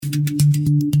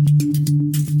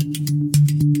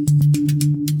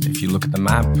If you look at the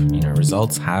map,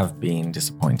 results have been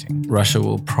disappointing. Russia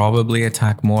will probably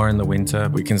attack more in the winter.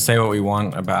 We can say what we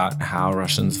want about how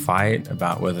Russians fight,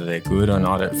 about whether they're good or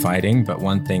not at fighting, but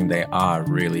one thing they are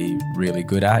really, really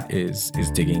good at is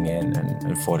digging in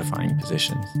and fortifying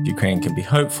positions. Ukraine can be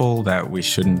hopeful that we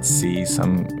shouldn't see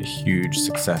some huge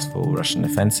successful Russian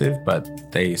offensive,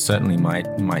 but they certainly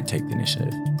might take the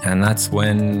initiative. And that's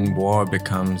when war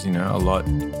becomes, a lot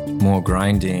more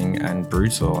grinding and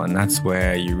brutal, and that's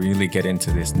where you really get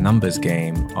into this numbers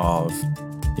game of,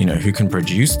 who can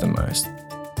produce the most.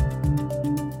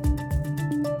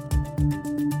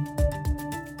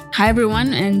 Hi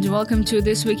everyone, and welcome to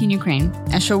This Week in Ukraine,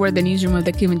 a show where the newsroom of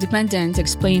the Kyiv Independent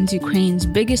explains Ukraine's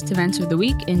biggest events of the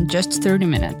week in just 30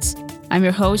 minutes. I'm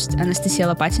your host, Anastasia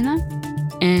Lopatina,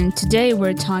 and today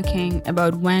we're talking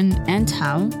about when and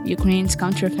how Ukraine's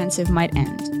counteroffensive might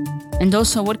end, and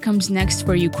also what comes next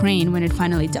for Ukraine when it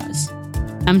finally does.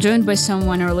 I'm joined by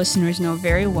someone our listeners know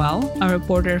very well, our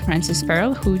reporter Francis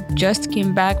Farrell, who just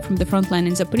came back from the front line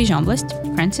in Zaporizhzhia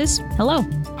Oblast. Francis, hello.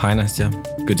 Hi, Nastya.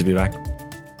 Good to be back.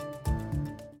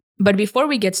 But before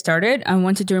we get started, I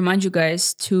wanted to remind you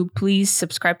guys to please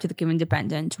subscribe to the Kyiv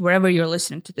Independent wherever you're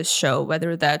listening to this show,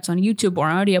 whether that's on YouTube or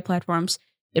audio platforms.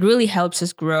 It really helps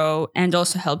us grow and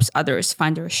also helps others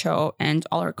find our show and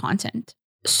all our content.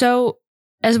 So,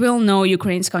 as we all know,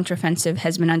 Ukraine's counteroffensive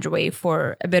has been underway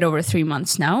for a bit over 3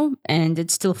 months now, and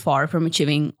it's still far from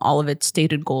achieving all of its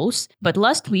stated goals. But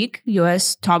last week,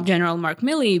 U.S. Top General Mark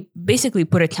Milley basically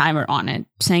put a timer on it,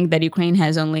 saying that Ukraine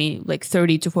has only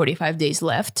 30 to 45 days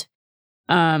left.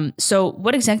 So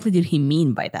what exactly did he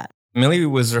mean by that? Milley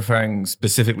was referring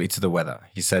specifically to the weather.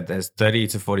 He said there's 30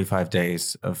 to 45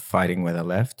 days of fighting weather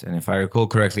left. And if I recall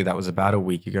correctly, that was about a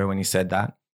week ago when he said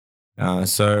that.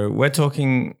 So we're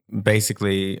talking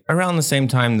basically around the same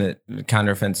time that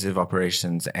counteroffensive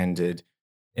operations ended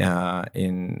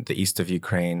in the east of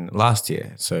Ukraine last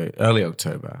year. So early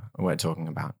October, we're talking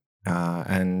about.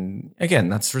 And again,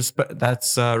 that's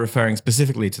referring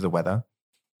specifically to the weather,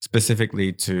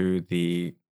 specifically to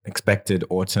the expected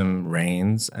autumn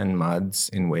rains and muds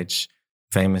in which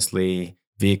famously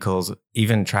vehicles,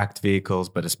 even tracked vehicles,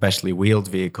 but especially wheeled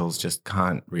vehicles, just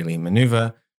can't really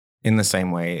maneuver in the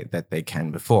same way that they can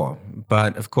before.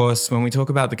 But of course, when we talk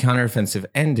about the counteroffensive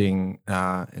ending,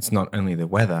 it's not only the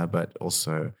weather, but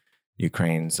also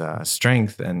Ukraine's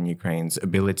strength and Ukraine's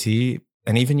ability,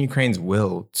 and even Ukraine's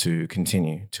will to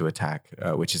continue to attack,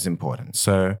 which is important.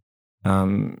 So,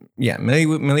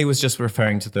 Milley was just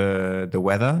referring to the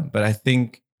weather, but I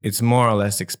think it's more or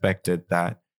less expected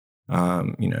that,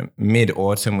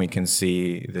 mid-autumn we can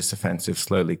see this offensive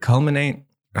slowly culminate.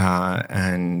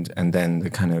 And then the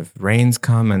kind of rains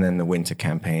come and then the winter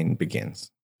campaign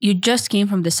begins. You just came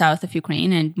from the south of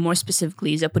Ukraine and more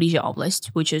specifically Zaporizhzhia Oblast,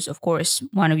 which is, of course,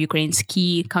 one of Ukraine's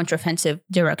key counteroffensive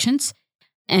directions.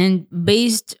 And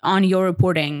based on your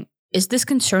reporting, is this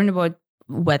concern about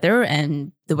weather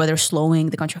and the weather slowing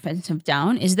the counteroffensive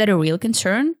down, is that a real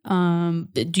concern?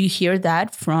 Do you hear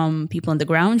that from people on the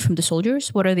ground, from the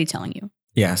soldiers? What are they telling you?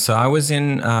 Yeah, so I was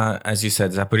in, as you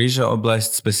said, Zaporizhzhia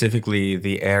Oblast, specifically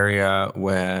the area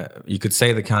where you could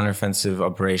say the counteroffensive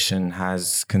operation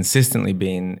has consistently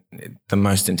been the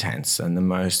most intense and the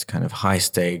most kind of high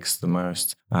stakes, the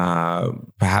most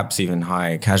perhaps even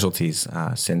high casualties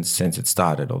since it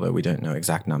started, although we don't know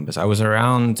exact numbers. I was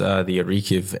around the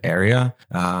Orikhiv area.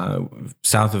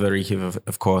 South of Orikhiv,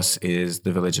 of course, is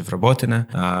the village of Robotine,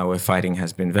 where fighting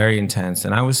has been very intense.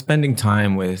 And I was spending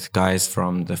time with guys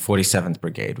from the 47th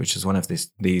Brigade, which is one of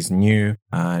these new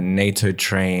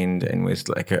NATO-trained and with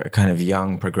a kind of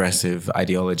young progressive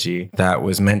ideology that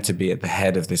was meant to be at the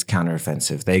head of this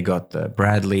counteroffensive. They got the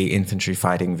Bradley infantry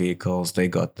fighting vehicles, they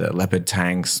got the Leopard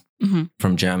tanks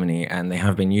from Germany, and they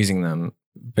have been using them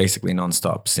basically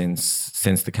nonstop since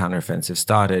the counteroffensive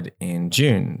started in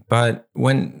June. But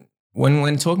when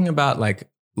talking about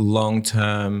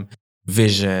long-term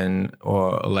vision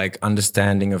or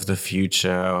understanding of the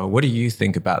future, what do you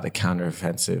think about the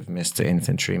counteroffensive, Mr.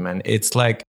 Infantryman? It's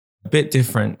a bit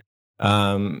different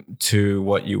to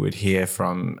what you would hear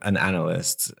from an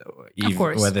analyst,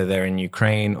 whether they're in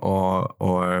Ukraine or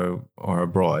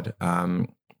abroad.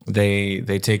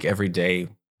 They take every day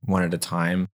one at a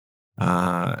time.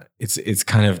 It's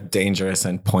kind of dangerous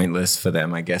and pointless for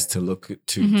them, I guess, to look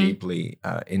too deeply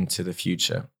into the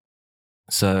future.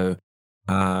 So,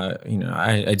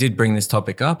 I did bring this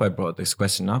topic up. I brought this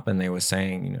question up, and they were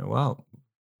saying, we'll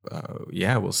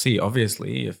see.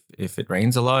 Obviously, if it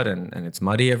rains a lot and it's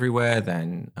muddy everywhere,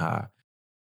 then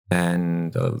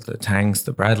then the tanks,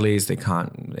 the Bradleys, they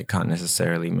can't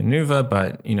necessarily maneuver.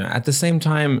 But at the same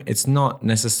time, it's not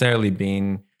necessarily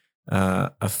been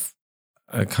a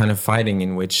kind of fighting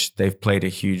in which they've played a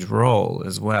huge role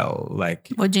as well. Like,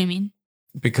 what do you mean?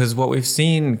 Because what we've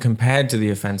seen compared to the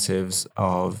offensives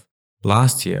of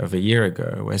last year, of a year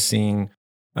ago, we're seeing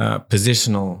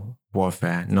positional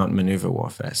warfare, not maneuver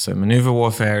warfare. So maneuver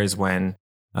warfare is when,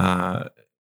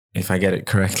 if I get it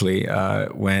correctly,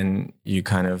 when you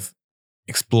kind of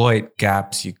exploit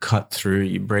gaps, you cut through,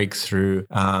 you break through,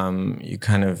 you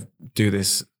kind of do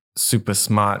this super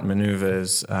smart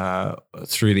maneuvers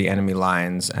through the enemy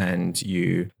lines, and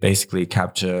you basically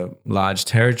capture large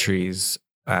territories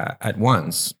at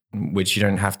once, which you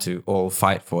don't have to all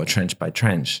fight for trench by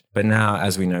trench. But now,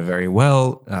 as we know very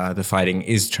well, the fighting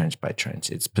is trench by trench.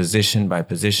 It's position by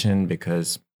position,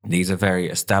 because these are very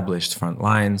established front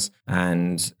lines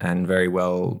and very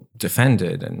well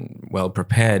defended and well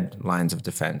prepared lines of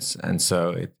defense. And so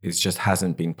it just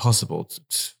hasn't been possible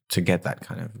to get that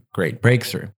kind of great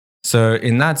breakthrough. So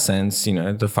in that sense,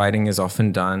 the fighting is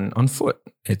often done on foot.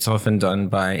 It's often done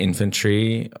by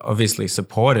infantry, obviously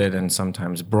supported and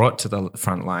sometimes brought to the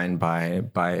front line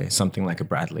by something like a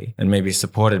Bradley, and maybe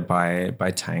supported by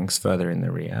tanks further in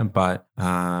the rear. But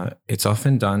it's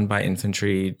often done by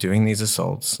infantry doing these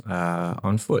assaults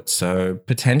on foot. So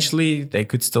potentially they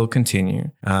could still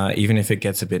continue, even if it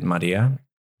gets a bit muddier.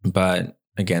 But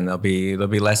again, there'll be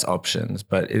less options,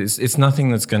 but it's nothing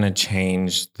that's going to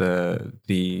change the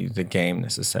game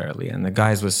necessarily. And the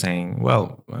guys were saying,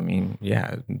 well, I mean,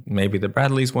 yeah, maybe the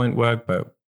Bradleys won't work,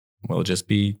 but we'll just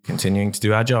be continuing to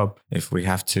do our job. If we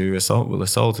have to assault, we'll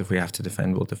assault. If we have to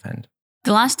defend, we'll defend.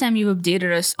 The last time you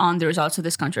updated us on the results of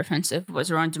this counteroffensive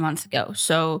was around a month ago.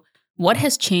 So what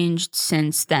has changed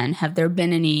since then? Have there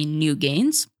been any new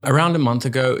gains? Around a month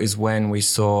ago is when we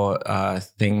saw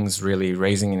things really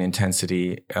raising in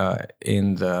intensity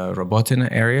in the Robotyne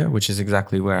area, which is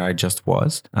exactly where I just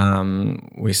was.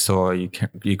 We saw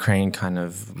Ukraine kind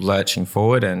of lurching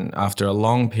forward, and after a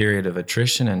long period of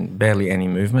attrition and barely any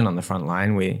movement on the front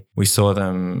line, we saw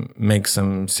them make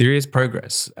some serious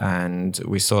progress, and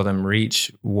we saw them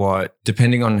reach what,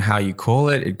 depending on how you call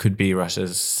it, it could be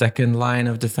Russia's second line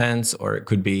of defense, or it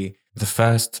could be the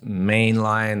first main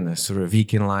line, the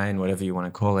Surovikin line, whatever you want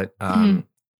to call it.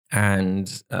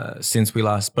 And since we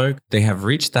last spoke, they have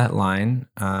reached that line.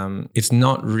 It's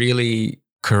not really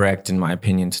correct, in my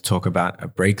opinion, to talk about a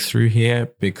breakthrough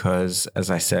here, because,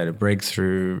 as I said, a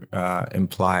breakthrough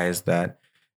implies that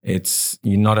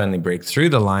you not only break through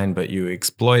the line, but you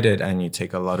exploit it and you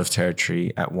take a lot of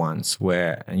territory at once,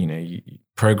 where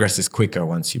progress is quicker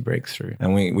once you break through.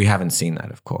 And we haven't seen that,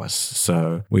 of course.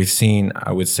 So we've seen,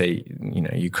 I would say,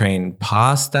 Ukraine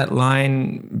pass that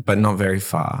line, but not very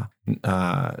far.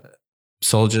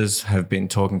 Soldiers have been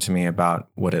talking to me about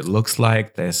what it looks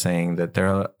like. They're saying that there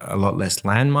are a lot less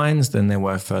landmines than there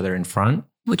were further in front.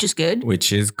 Which is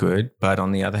good. But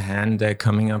on the other hand, they're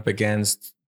coming up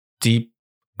against deep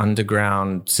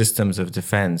underground systems of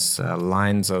defense,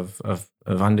 lines of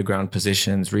underground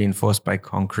positions reinforced by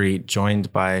concrete,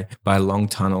 joined by long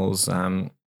tunnels.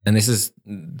 And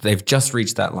they've just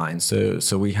reached that line.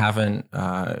 So we haven't,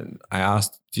 I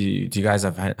asked, do you guys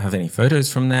have any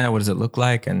photos from there? What does it look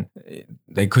like? And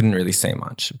they couldn't really say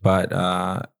much. But,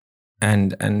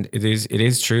 and it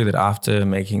is true that after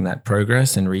making that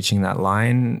progress and reaching that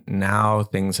line, now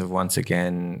things have once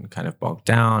again kind of bogged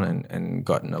down and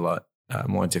gotten a lot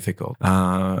more difficult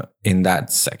in that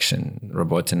section,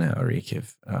 Robotyne or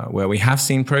Rykov. Where we have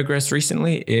seen progress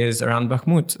recently is around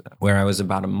Bakhmut, where I was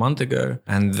about a month ago.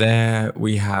 And there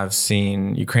we have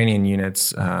seen Ukrainian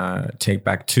units take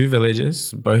back 2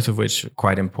 villages, both of which are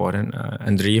quite important.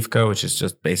 Andriivka, which is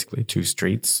just basically 2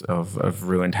 streets of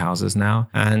ruined houses now,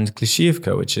 and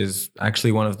Klishivka, which is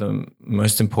actually one of the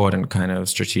most important kind of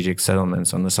strategic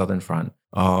settlements on the southern front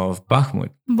of Bakhmut.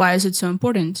 Why is it so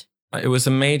important? It was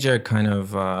a major kind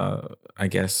of,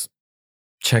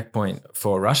 checkpoint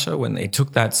for Russia when they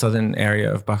took that southern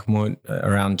area of Bakhmut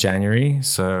around January.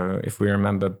 So if we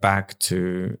remember back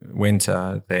to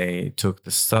winter, they took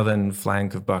the southern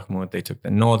flank of Bakhmut, they took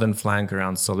the northern flank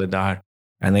around Soledar,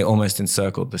 and they almost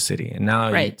encircled the city. And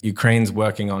now Ukraine's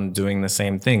working on doing the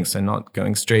same thing. So not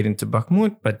going straight into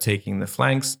Bakhmut, but taking the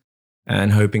flanks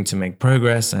and hoping to make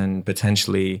progress and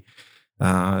potentially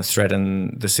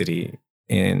threaten the city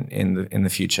in the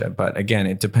future. But again,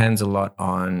 it depends a lot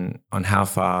on how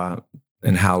far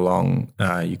and how long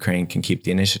Ukraine can keep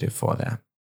the initiative for there.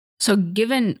 So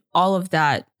given all of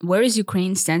that, where is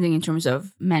Ukraine standing in terms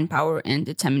of manpower and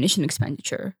its ammunition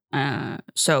expenditure?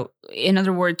 So in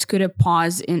other words, could a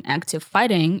pause in active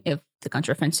fighting, if the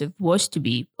counteroffensive was to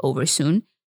be over soon,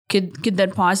 Could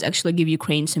that pause actually give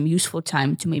Ukraine some useful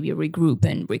time to maybe regroup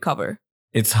and recover?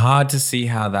 It's hard to see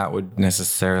how that would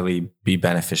necessarily be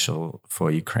beneficial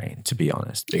for Ukraine, to be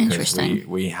honest, because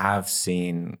we have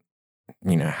seen,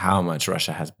 how much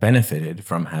Russia has benefited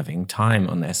from having time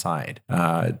on their side.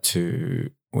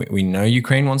 We know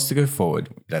Ukraine wants to go forward.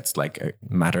 That's like a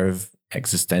matter of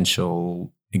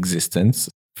existential existence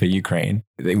for Ukraine.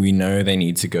 We know they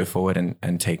need to go forward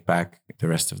and take back the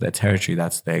rest of their territory.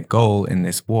 That's their goal in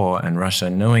this war. And Russia,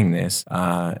 knowing this,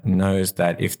 knows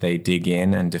that if they dig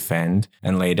in and defend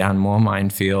and lay down more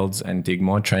minefields and dig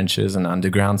more trenches and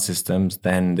underground systems,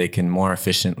 then they can more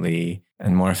efficiently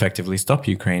and more effectively stop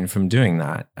Ukraine from doing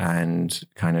that and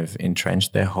kind of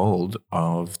entrench their hold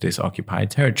of this occupied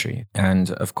territory.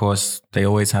 And of course, they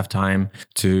always have time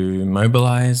to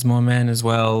mobilize more men as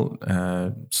well,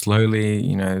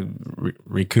 slowly,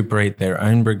 recuperate their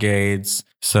own brigades.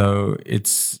 So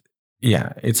it's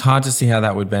hard to see how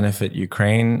that would benefit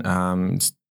Ukraine.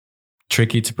 It's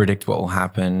tricky to predict what will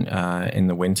happen in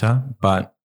the winter,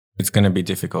 but it's going to be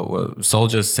difficult. Well,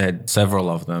 soldiers said, several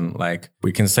of them, like,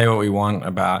 we can say what we want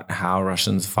about how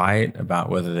Russians fight, about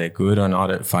whether they're good or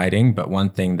not at fighting, but one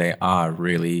thing they are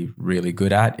really, really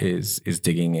good at is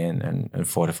digging in and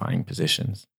fortifying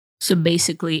positions. So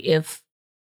basically, if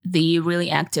the really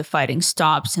active fighting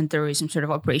stops and there is some sort of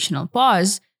operational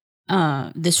pause,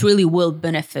 this really will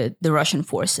benefit the Russian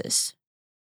forces.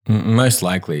 Most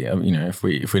likely, if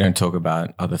we don't talk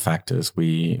about other factors,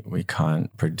 we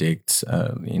can't predict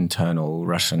internal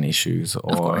Russian issues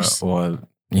or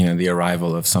the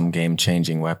arrival of some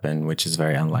game-changing weapon, which is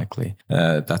very unlikely.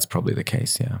 That's probably the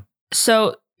case, yeah.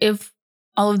 So if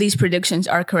all of these predictions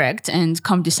are correct, and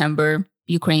come December,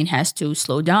 Ukraine has to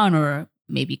slow down or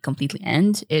maybe completely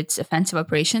end its offensive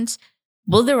operations,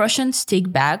 will the Russians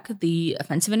take back the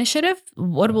offensive initiative?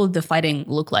 What will the fighting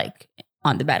look like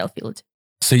on the battlefield?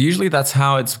 So usually that's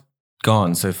how it's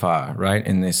gone so far, right?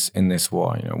 In this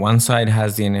war, one side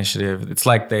has the initiative. It's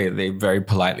like they very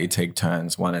politely take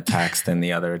turns. One attacks, then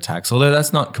the other attacks. Although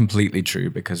that's not completely true,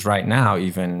 because right now,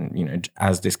 even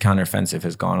as this counteroffensive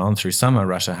has gone on through summer,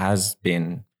 Russia has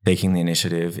been taking the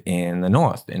initiative in the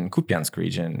north, in Kupiansk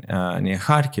region, near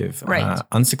Kharkiv, right.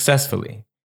 Unsuccessfully.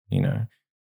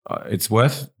 It's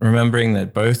worth remembering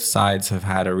that both sides have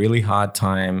had a really hard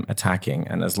time attacking.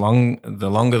 And the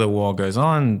longer the war goes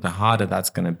on, the harder that's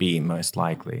going to be, most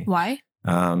likely. Why?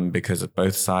 Because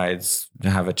both sides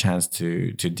have a chance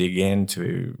to dig in,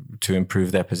 to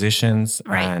improve their positions.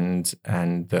 Right.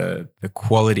 And the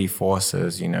quality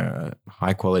forces,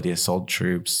 high quality assault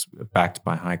troops backed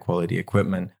by high quality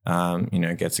equipment,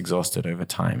 gets exhausted over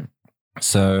time.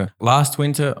 So last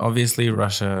winter, obviously,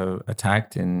 Russia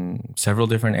attacked in several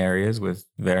different areas with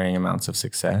varying amounts of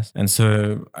success. And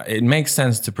so it makes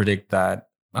sense to predict that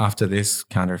after this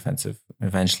counteroffensive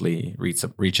eventually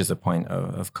reaches a point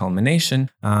of culmination,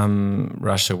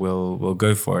 Russia will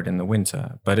go for it in the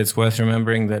winter. But it's worth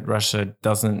remembering that Russia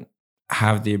doesn't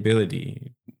have the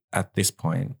ability at this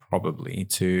point, probably,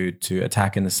 to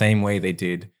attack in the same way they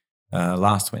did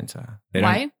last winter.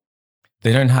 Why?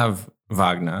 They don't have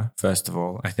Wagner, first of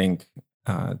all. I think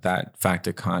that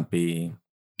factor can't be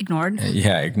ignored.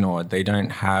 Ignored. They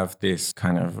don't have this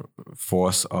kind of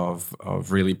force of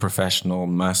really professional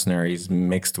mercenaries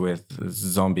mixed with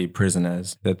zombie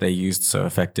prisoners that they used so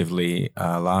effectively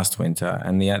last winter.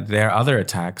 And their other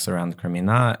attacks around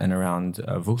Kreminna and around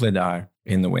Vuhledar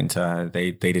in the winter,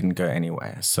 they didn't go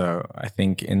anywhere. So I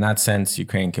think in that sense,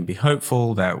 Ukraine can be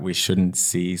hopeful that we shouldn't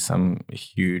see some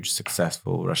huge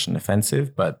successful Russian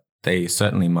offensive, but they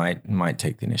certainly might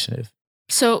take the initiative.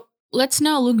 So let's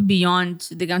now look beyond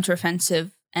the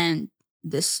counteroffensive and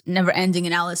this never-ending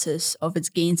analysis of its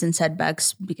gains and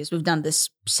setbacks, because we've done this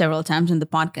several times in the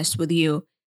podcast with you.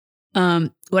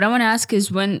 What I want to ask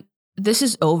is, when this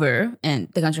is over, and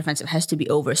the counteroffensive has to be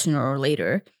over sooner or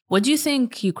later, what do you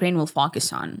think Ukraine will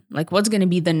focus on? Like, what's going to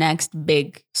be the next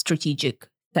big strategic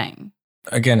thing?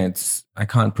 Again, I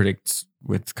can't predict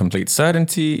with complete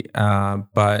certainty,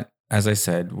 but as I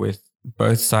said, with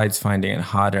both sides finding it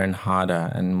harder and harder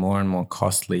and more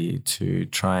costly to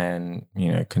try and,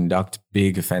 conduct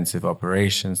big offensive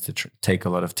operations, to take a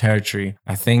lot of territory,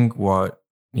 I think what,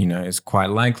 is quite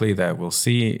likely that we'll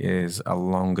see is a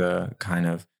longer kind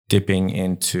of dipping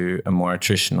into a more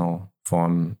attritional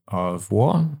form of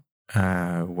war,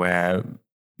 where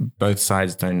both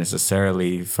sides don't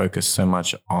necessarily focus so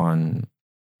much on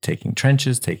taking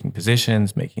trenches, taking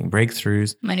positions, making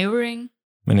breakthroughs.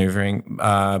 Maneuvering,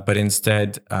 but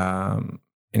instead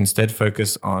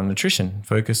focus on attrition,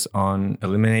 focus on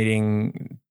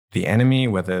eliminating the enemy,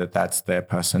 whether that's their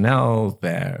personnel,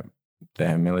 their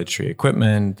their military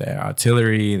equipment, their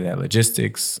artillery, their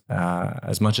logistics,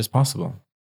 as much as possible.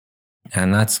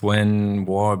 And that's when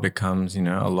war becomes, a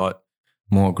lot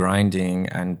more grinding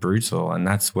and brutal. And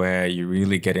that's where you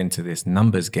really get into this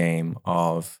numbers game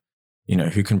of,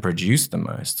 who can produce the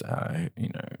most,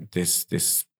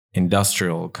 this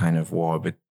industrial kind of war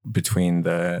between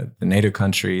the NATO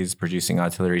countries producing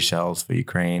artillery shells for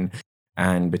Ukraine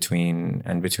and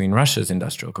between Russia's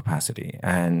industrial capacity.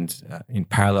 And in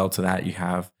parallel to that, you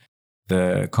have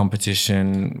the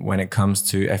competition when it comes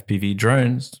to FPV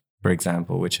drones, for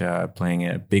example, which are playing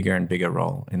a bigger and bigger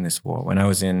role in this war. When I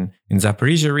was in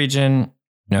Zaporizhia region,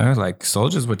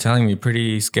 soldiers were telling me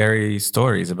pretty scary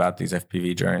stories about these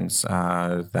FPV drones,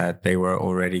 that they were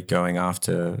already going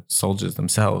after soldiers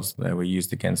themselves. They were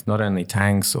used against not only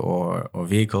tanks or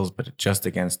vehicles, but just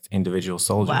against individual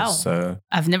soldiers. Wow. So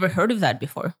I've never heard of that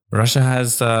before. Russia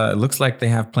has, it looks like they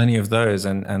have plenty of those,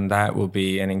 and that will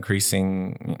be an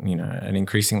increasingly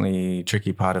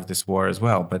tricky part of this war as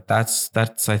well. But that's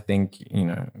I think,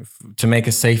 to make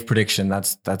a safe prediction,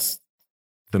 that's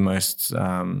the most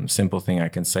simple thing I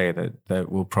can say,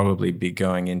 that we'll probably be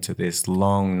going into this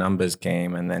long numbers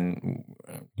game, and then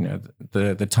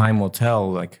the time will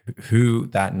tell who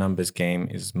that numbers game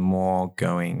is more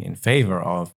going in favor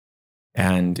of.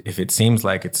 And if it seems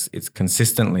like it's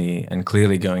consistently and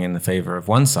clearly going in the favor of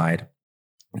one side,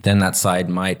 then that side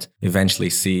might eventually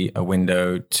see a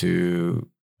window to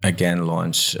again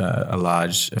launch a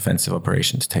large offensive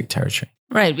operation to take territory.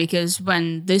 Right, because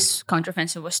when this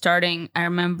counteroffensive was starting, I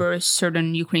remember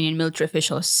certain Ukrainian military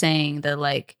officials saying that,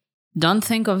 don't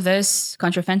think of this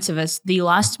counteroffensive as the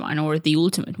last one or the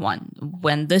ultimate one.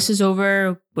 When this is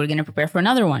over, we're going to prepare for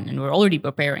another one, and we're already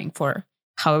preparing for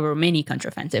however many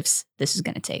counteroffensives this is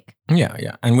going to take.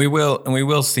 Yeah, and we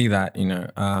will see that,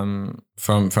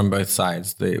 from both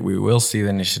sides. We will see the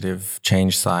initiative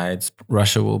change sides.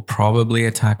 Russia will probably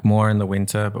attack more in the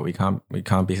winter, but we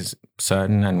can't be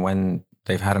certain. And when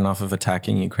they've had enough of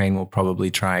attacking, Ukraine will probably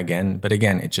try again. But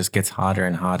again, it just gets harder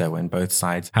and harder when both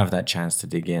sides have that chance to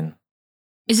dig in.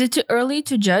 Is it too early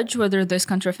to judge whether this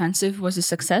counteroffensive was a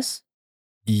success?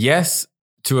 Yes,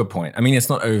 to a point. I mean, it's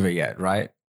not over yet, right?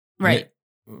 Right.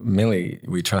 Milley,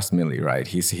 we trust Milley, right?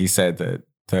 He said that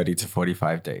 30 to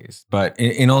 45 days. But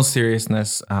in all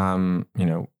seriousness,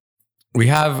 we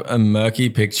have a murky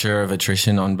picture of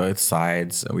attrition on both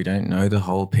sides. We don't know the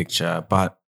whole picture,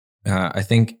 but I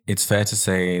think it's fair to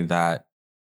say that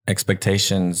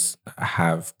expectations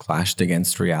have clashed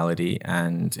against reality.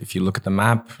 And if you look at the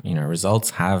map, results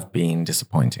have been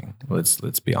disappointing.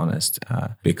 Let's be honest,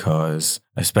 because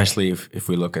especially if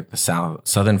we look at the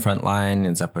southern front line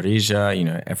in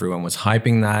Zaporizhia, everyone was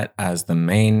hyping that as the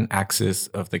main axis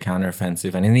of the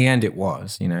counteroffensive. And in the end, it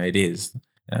was, it is.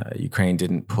 Ukraine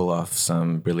didn't pull off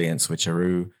some brilliant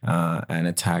switcheroo and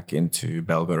attack into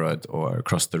Belgorod or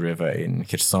across the river in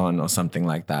Kherson or something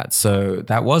like that. So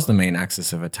that was the main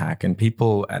axis of attack. And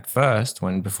people at first,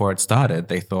 before it started,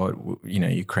 they thought,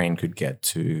 Ukraine could get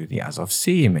to the Azov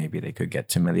Sea, maybe they could get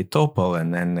to Melitopol.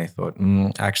 And then they thought,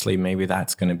 actually, maybe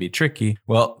that's going to be tricky.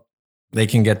 Well, they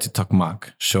can get to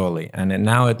Tokmak, surely. And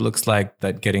now it looks like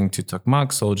that getting to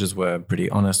Tokmak, soldiers were pretty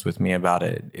honest with me about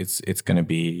it. It's going to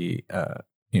be a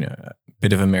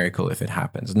bit of a miracle if it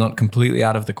happens. Not completely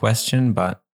out of the question,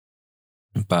 but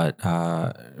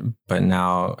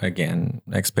now again,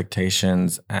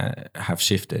 expectations have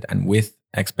shifted, and with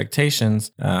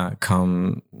expectations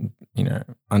come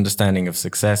understanding of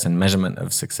success and measurement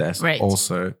of success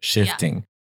also shifting.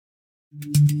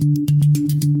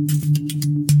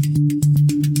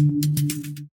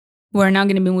 We're now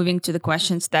going to be moving to the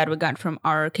questions that we got from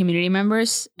our community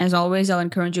members. As always, I'll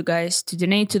encourage you guys to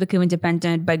donate to the Kyiv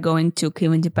Independent by going to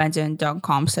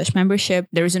kyivindependent.com/membership.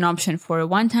 There is an option for a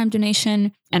one-time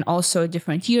donation and also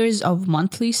different tiers of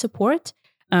monthly support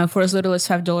for as little as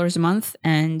 $5 a month.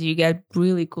 And you get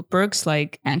really cool perks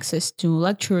like access to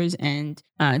lectures and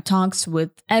talks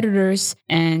with editors.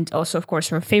 And also, of course,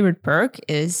 our favorite perk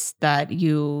is that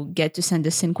you get to send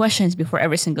us in questions before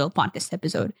every single podcast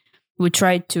episode. We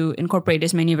try to incorporate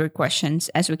as many of your questions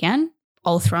as we can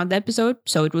all throughout the episode.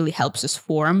 So it really helps us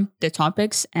form the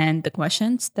topics and the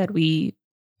questions that we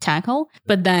tackle.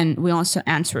 But then we also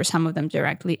answer some of them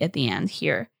directly at the end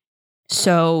here.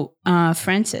 So,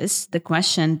 Francis, the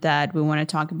question that we want to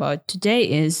talk about today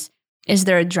is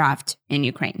there a draft in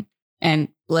Ukraine? And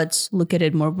let's look at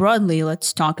it more broadly.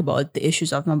 Let's talk about the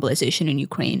issues of mobilization in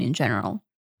Ukraine in general.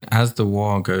 As the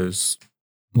war goes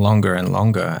longer and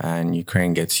longer, and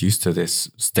Ukraine gets used to this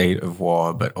state of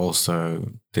war, but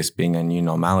also this being a new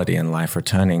normality and life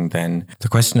returning, then the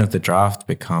question of the draft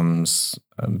becomes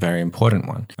a very important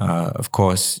one. Of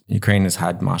course, Ukraine has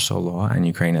had martial law, and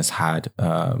Ukraine has had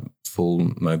a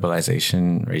full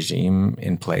mobilization regime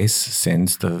in place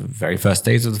since the very first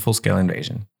days of the full-scale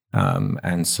invasion.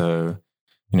 And so,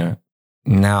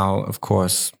 now, of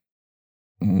course,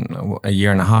 a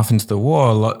year and a half into the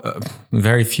war,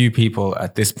 very few people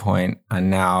at this point are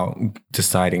now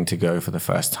deciding to go for the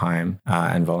first time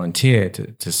and volunteer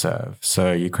to serve.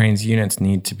 So Ukraine's units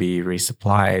need to be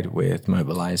resupplied with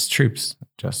mobilized troops,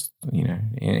 just,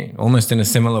 almost in a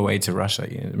similar way to Russia.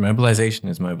 Mobilization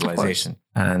is mobilization.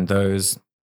 And those,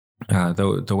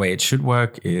 the way it should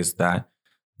work is that,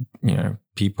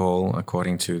 people,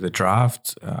 according to the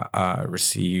draft,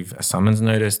 receive a summons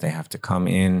notice. They have to come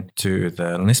in to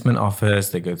the enlistment office.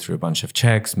 They go through a bunch of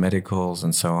checks, medicals,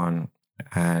 and so on,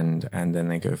 and then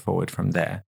they go forward from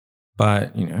there.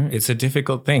 But it's a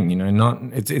difficult thing.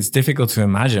 It's difficult to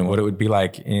imagine what it would be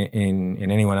like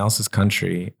in anyone else's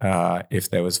country if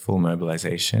there was full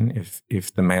mobilization,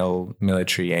 if the male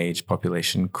military age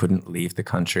population couldn't leave the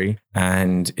country,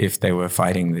 and if they were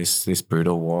fighting this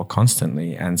brutal war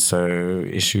constantly. And so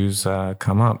issues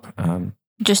come up.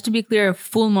 Just to be clear,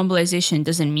 full mobilization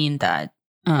doesn't mean that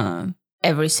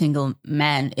every single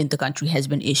man in the country has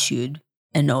been issued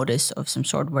a notice of some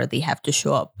sort where they have to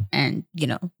show up and,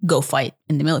 go fight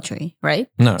in the military, right?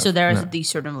 No. So there's these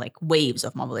sort of like waves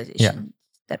of mobilization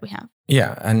that we have.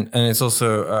 Yeah, and it's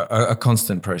also a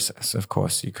constant process. Of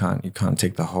course, you can't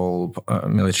take the whole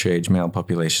military age male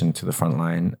population to the front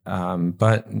line.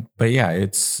 But yeah,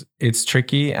 it's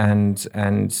tricky, and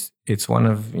it's one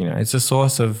of it's a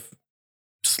source of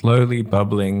slowly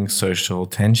bubbling social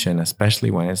tension,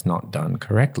 especially when it's not done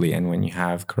correctly and when you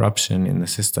have corruption in the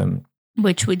system.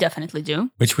 Which we definitely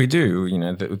do. Which we do.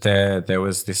 There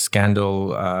was this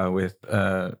scandal with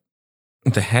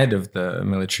the head of the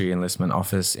military enlistment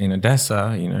office in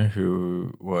Odessa,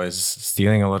 who was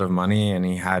stealing a lot of money, and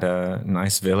he had a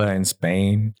nice villa in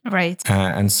Spain, right,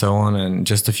 and so on. And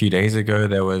just a few days ago,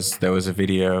 there was a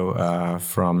video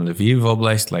from Lviv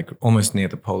Oblast, like almost near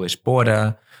the Polish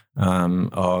border,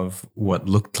 of what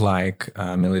looked like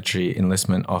military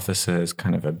enlistment officers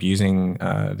kind of abusing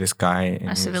this guy.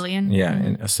 Civilian?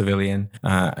 Yeah, a civilian.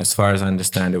 As far as I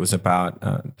understand, it was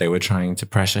about they were trying to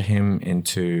pressure him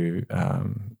into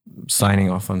signing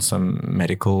off on some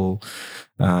medical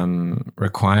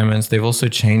requirements. They've also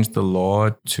changed the law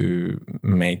to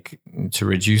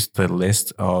reduce the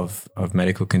list of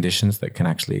medical conditions that can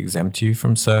actually exempt you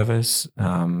from service.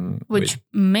 Which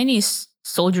many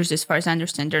soldiers, as far as I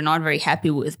understand, they're not very happy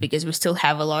with, because we still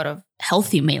have a lot of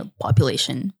healthy male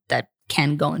population that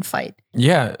can go and fight.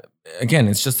 Yeah. Again,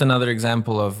 it's just another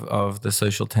example of the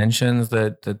social tensions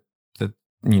that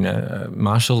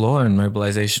martial law and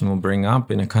mobilization will bring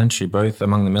up in a country, both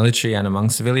among the military and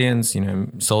among civilians.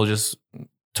 Soldiers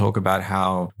talk about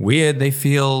how weird they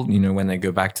feel, when they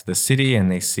go back to the city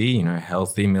and they see, a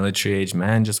healthy military-age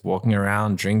man just walking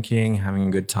around, drinking, having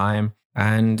a good time.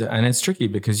 And it's tricky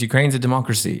because Ukraine's a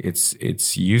democracy.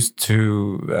 It's used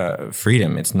to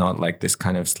freedom. It's not like this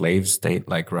kind of slave state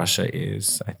like Russia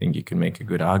is. I think you can make a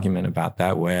good argument about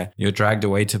that, where you're dragged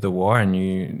away to the war and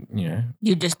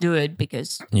you just do it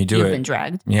because you've been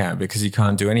dragged. Yeah, because you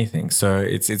can't do anything. So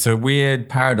it's a weird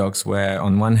paradox where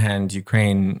on one hand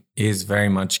Ukraine is very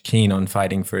much keen on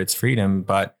fighting for its freedom,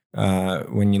 but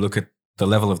when you look at the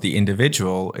level of the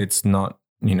individual, it's not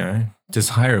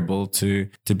desirable to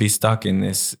be stuck in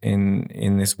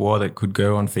this war that could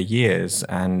go on for years,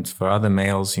 and for other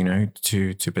males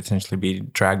to potentially be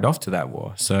dragged off to that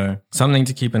war. So something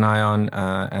to keep an eye on,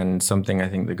 and something I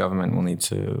think the government will need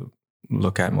to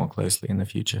look at more closely in the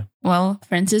future. Well,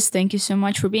 Francis, thank you so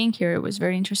much for being here. It was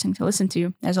very interesting to listen to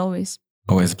you, as always.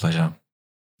 Always a pleasure.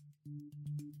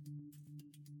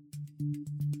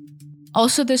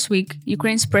 Also this week,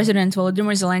 Ukraine's President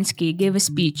Volodymyr Zelensky gave a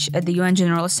speech at the UN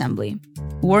General Assembly,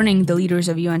 warning the leaders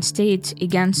of UN states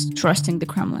against trusting the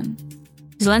Kremlin.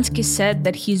 Zelensky said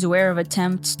that he's aware of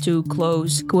attempts to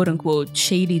close quote-unquote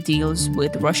shady deals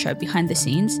with Russia behind the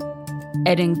scenes,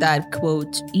 adding that,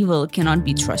 quote, evil cannot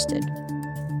be trusted.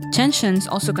 Tensions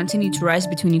also continue to rise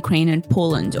between Ukraine and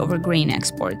Poland over grain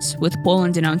exports, with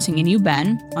Poland announcing a new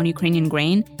ban on Ukrainian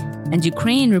grain, and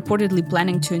Ukraine reportedly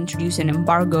planning to introduce an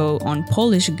embargo on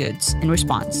Polish goods in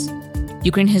response.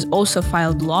 Ukraine has also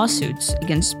filed lawsuits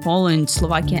against Poland,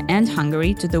 Slovakia, and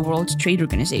Hungary to the World Trade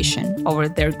Organization over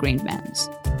their grain bans.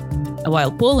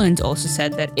 While Poland also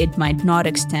said that it might not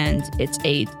extend its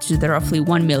aid to the roughly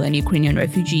 1 million Ukrainian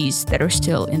refugees that are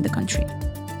still in the country.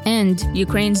 And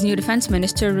Ukraine's new defense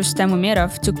minister Rustem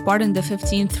Umerov took part in the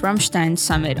 15th Ramstein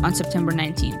summit on September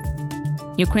 19th.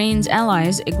 Ukraine's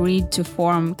allies agreed to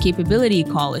form capability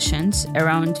coalitions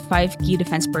around 5 key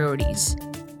defense priorities,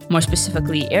 more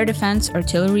specifically air defense,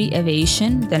 artillery,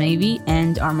 aviation, the Navy,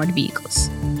 and armored vehicles.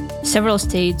 Several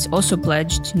states also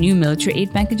pledged new military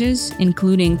aid packages,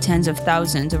 including tens of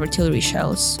thousands of artillery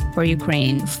shells for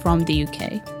Ukraine from the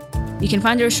UK. You can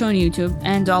find our show on YouTube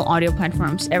and all audio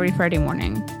platforms every Friday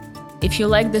morning. If you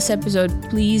like this episode,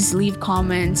 please leave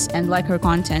comments and like our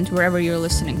content wherever you're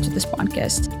listening to this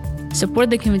podcast. Support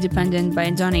the Kyiv Independent by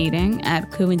donating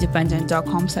at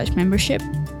kyivindependent.com/membership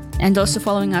and also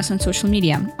following us on social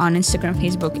media on Instagram,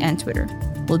 Facebook, and Twitter.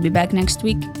 We'll be back next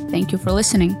week. Thank you for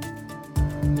listening.